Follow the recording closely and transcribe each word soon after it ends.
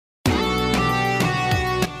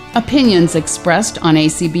Opinions expressed on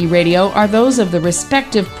ACB Radio are those of the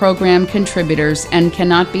respective program contributors and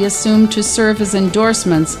cannot be assumed to serve as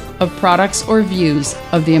endorsements of products or views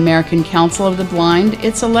of the American Council of the Blind,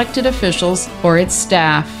 its elected officials, or its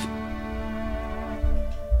staff.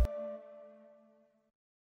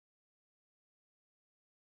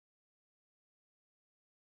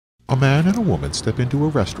 A man and a woman step into a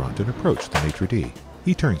restaurant and approach the maitre d'.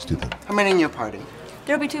 He turns to them. How many in your party?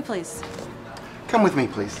 There'll be 2, please. Come with me,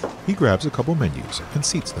 please. He grabs a couple menus and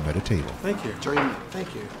seats them at a table. Thank you.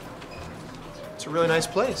 Thank you. It's a really nice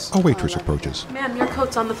place. A waitress approaches. Ma'am, your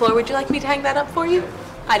coat's on the floor. Would you like me to hang that up for you?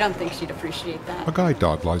 I don't think she'd appreciate that. A guide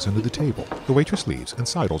dog lies under the table. The waitress leaves and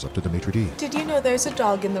sidles up to the maitre d'. Did you know there's a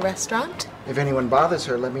dog in the restaurant? If anyone bothers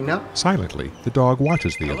her, let me know. Silently, the dog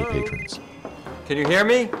watches the other patrons. Can you hear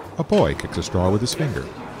me? A boy kicks a straw with his finger.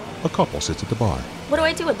 A couple sits at the bar. What do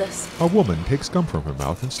I do with this? A woman takes gum from her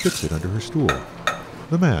mouth and sticks it under her stool.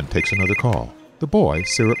 The man takes another call. The boy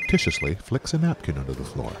surreptitiously flicks a napkin under the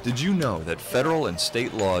floor. Did you know that federal and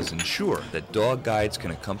state laws ensure that dog guides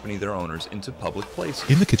can accompany their owners into public places?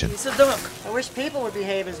 In the kitchen. He's a dog. I wish people would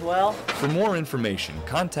behave as well. For more information,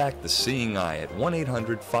 contact the Seeing Eye at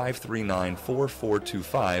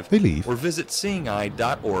 1-800-539-4425. They leave or visit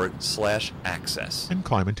seeingeye.org/access. and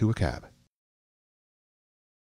climb into a cab.